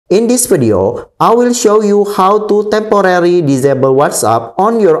In this video, I will show you how to temporarily disable WhatsApp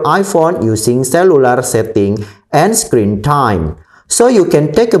on your iPhone using cellular setting and screen time, so you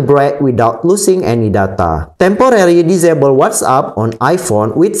can take a break without losing any data. Temporarily disable WhatsApp on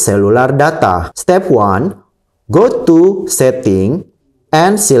iPhone with cellular data. Step 1. Go to Setting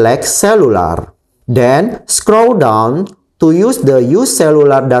and select Cellular. Then scroll down to use the Use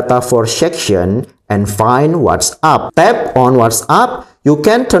Cellular Data for section and find WhatsApp. Tap on WhatsApp. You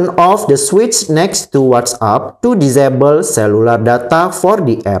can turn off the switch next to WhatsApp to disable cellular data for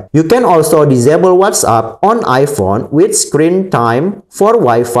the app. You can also disable WhatsApp on iPhone with screen time for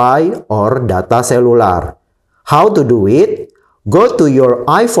Wi-Fi or data cellular. How to do it? Go to your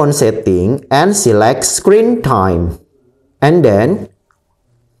iPhone setting and select screen time. And then,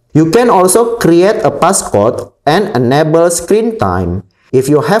 you can also create a passcode and enable screen time. If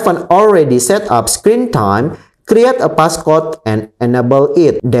you haven't already set up screen time, create a passcode and enable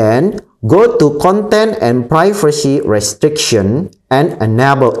it. Then, go to Content and Privacy Restriction and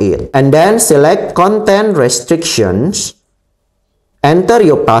enable it. And then select Content Restrictions. Enter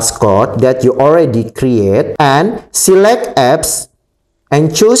your passcode that you already create and select Apps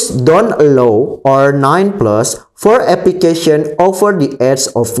and choose Don't Allow or 9+ for application over the age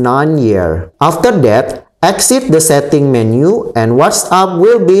of 9 years. After that, exit the setting menu and WhatsApp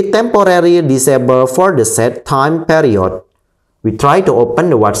will be temporarily disabled for the set time period. We try to open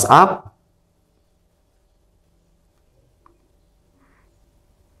the WhatsApp.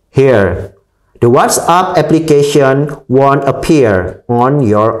 Here, the WhatsApp application won't appear on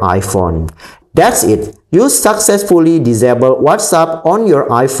your iPhone. That's it. You successfully disabled WhatsApp on your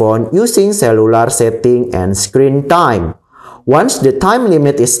iPhone using cellular setting and screen time. Once the time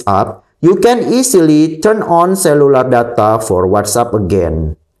limit is up, you can easily turn on cellular data for WhatsApp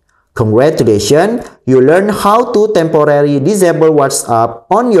again. Congratulations! You learned how to temporarily disable WhatsApp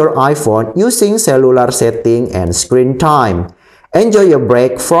on your iPhone using cellular setting and screen time. Enjoy your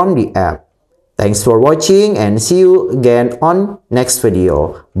break from the app. Thanks for watching and see you again on next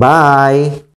video. Bye!